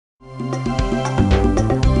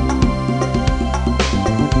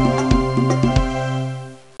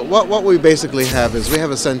what we basically have is we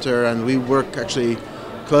have a center, and we work actually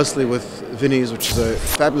closely with Vinnies, which is a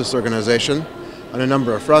fabulous organization, on a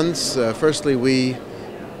number of fronts. Firstly, we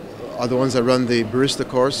are the ones that run the barista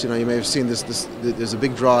course. You may have seen this. There's a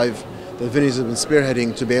big drive that Vinnies has been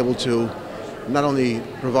spearheading to be able to not only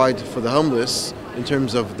provide for the homeless in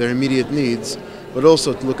terms of their immediate needs, but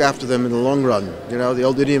also to look after them in the long run. The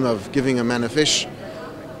old idiom of giving a man a fish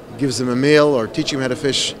gives him a meal, or teaching him how to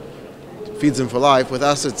fish feeds him for life. With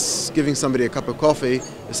us, it's giving somebody a cup of coffee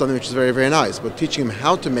is something which is very, very nice. But teaching them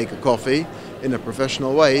how to make a coffee in a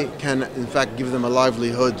professional way can, in fact, give them a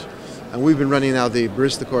livelihood. And we've been running now the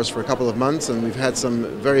barista course for a couple of months, and we've had some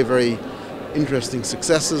very, very interesting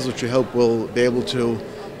successes, which we hope will be able to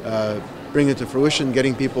bring into fruition,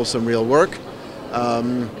 getting people some real work.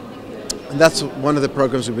 And that's one of the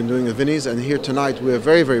programs we've been doing with Vinnies. And here tonight, we're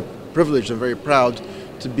very, very privileged and very proud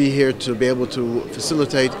to be here to be able to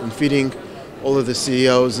facilitate in feeding all of the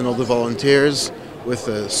CEOs and all the volunteers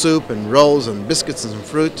with soup and rolls and biscuits and some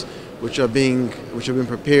fruit, which have been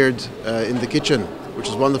prepared in the kitchen, which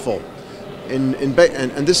is wonderful. And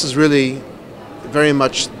this is really very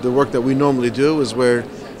much the work that we normally do, is where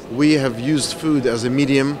we have used food as a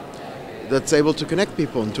medium that's able to connect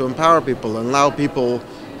people and to empower people and allow people,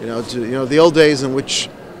 the old days in which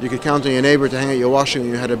you could count on your neighbor to hang out your washing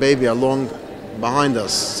when you had a baby are long behind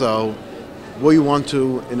us. So we want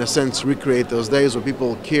to, in a sense, recreate those days where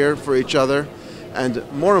people care for each other, and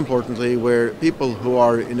more importantly, where people who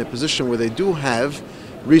are in a position where they do have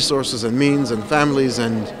resources and means and families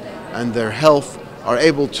and their health are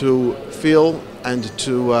able to feel and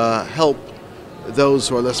to help those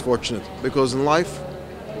who are less fortunate. Because in life,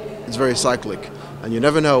 it's very cyclic, and you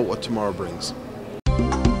never know what tomorrow brings.